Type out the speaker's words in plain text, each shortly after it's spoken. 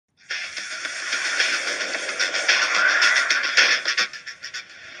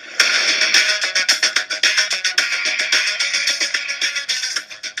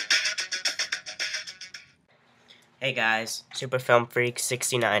Hey guys, Super Film Freak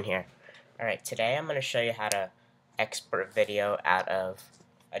 69 here. Alright, today I'm going to show you how to export video out of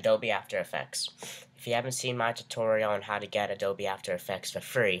Adobe After Effects. If you haven't seen my tutorial on how to get Adobe After Effects for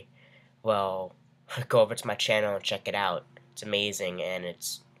free, well, go over to my channel and check it out. It's amazing and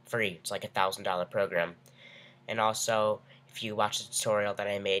it's free. It's like $1,000 program. And also, if you watch the tutorial that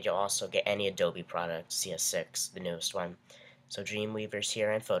I made, you'll also get any Adobe product, CS6, the newest one. So Dreamweaver's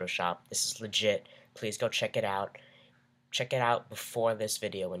here and Photoshop. This is legit. Please go check it out. Check it out before this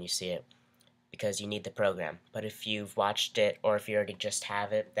video when you see it, because you need the program. But if you've watched it or if you already just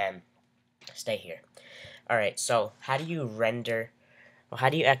have it, then stay here. Alright, so how do you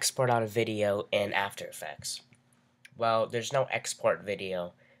export out a video in After Effects? Well, there's no export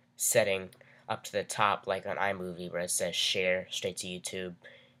video setting up to the top like on iMovie where it says share straight to YouTube,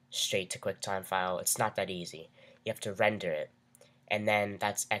 straight to QuickTime file. It's not that easy. You have to render it, and then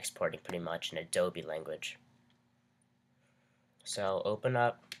that's exporting pretty much in Adobe language. So open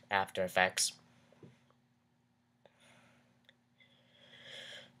up After Effects.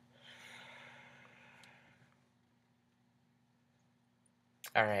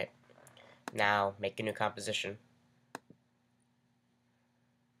 Alright, now make a new composition.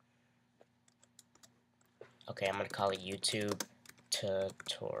 Okay, I'm going to call it YouTube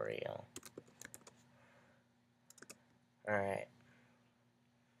Tutorial. Alright.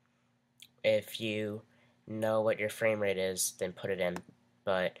 If you know what your frame rate is, then put it in.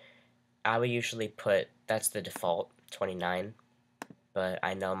 But I would usually put, that's the default, 29. But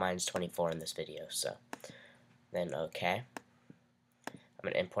I know mine's 24 in this video, so then okay. I'm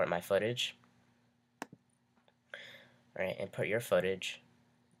going to import my footage. Alright, import your footage.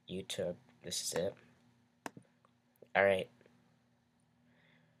 YouTube, this is it. Alright.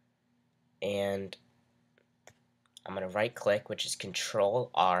 And I'm going to right click, which is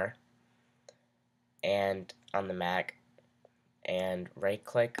Control R, and on the Mac, and right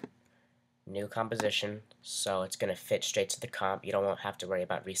click, new composition, so it's going to fit straight to the comp. You don't have to worry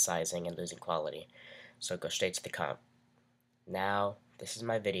about resizing and losing quality. So go straight to the comp. Now, this is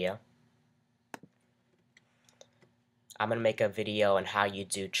my video. I'm going to make a video on how you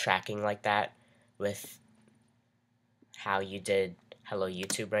do tracking like that with how you did Hello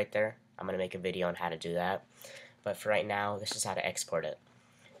YouTube right there. I'm going to make a video on how to do that. But for right now, this is how to export it.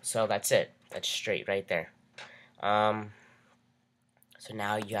 So that's it. That's straight right there. So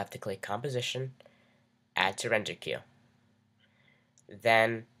now you have to click Composition, Add to Render Queue.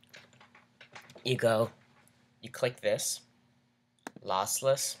 Then you click this,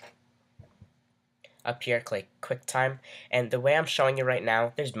 Lossless. Up here, click QuickTime. And the way I'm showing you right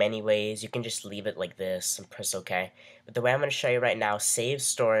now, there's many ways. You can just leave it like this and press OK. But the way I'm going to show you right now, Save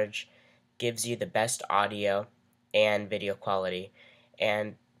Storage gives you the best audio and video quality.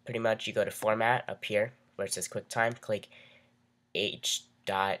 And pretty much you go to Format up here where it says QuickTime, click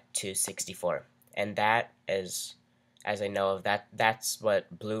H.264. And that is, as I know of, that's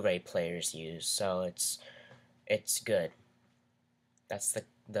what Blu-ray players use. So it's good. That's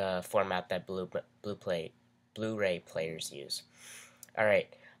the format that Blu-ray players use.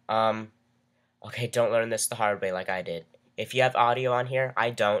 Alright, okay, don't learn this the hard way like I did. If you have audio on here,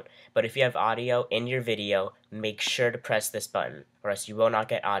 I don't, but if you have audio in your video, make sure to press this button, or else you will not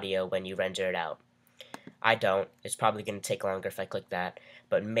get audio when you render it out. I don't. It's probably going to take longer if I click that,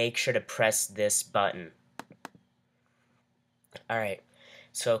 but make sure to press this button. Alright,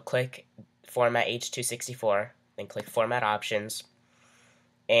 so click Format H.264, then click Format Options,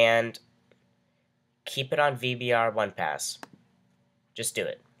 and keep it on VBR 1Pass. Just do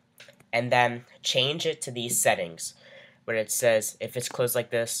it. And then change it to these settings where it says, if it's closed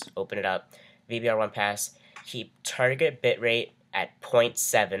like this, open it up, VBR 1Pass, keep target bitrate at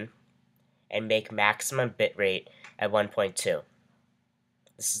 0.7 and make maximum bitrate at 1.2.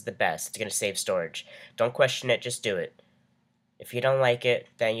 This is the best. It's going to save storage. Don't question it, just do it. If you don't like it,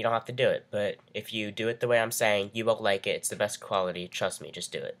 then you don't have to do it. But if you do it the way I'm saying, you will like it. It's the best quality. Trust me,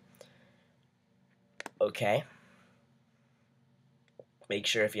 just do it. Okay. Make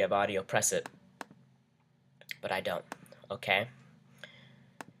sure if you have audio, press it. But I don't. Okay.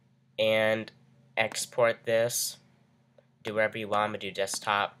 And export this. Do wherever you want. I'm going to do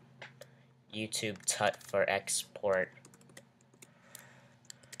desktop. YouTube Tut for export.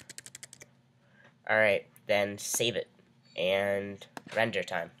 Alright, then save it. And render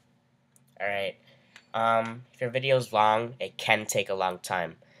time. Alright. If your video's long, it can take a long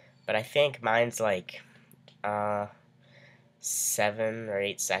time. But I think mine's like 7 or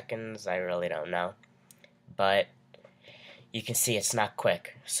 8 seconds. I really don't know. But you can see it's not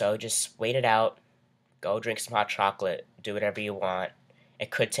quick. So just wait it out. Go drink some hot chocolate. Do whatever you want.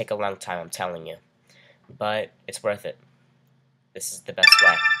 It could take a long time, I'm telling you. but it's worth it. This is the best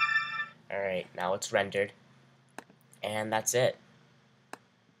way. Alright, now it's rendered, and that's it.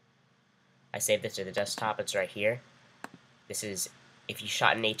 I saved it to the desktop, it's right here. This is, if you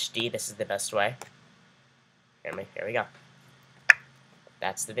shot in HD, this is the best way. Here we go.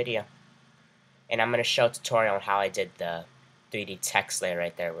 That's the video. And I'm going to show a tutorial on how I did the 3D text layer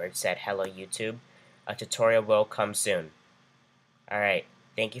right there where it said hello YouTube. A tutorial will come soon. Alright,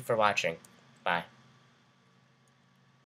 thank you for watching. Bye.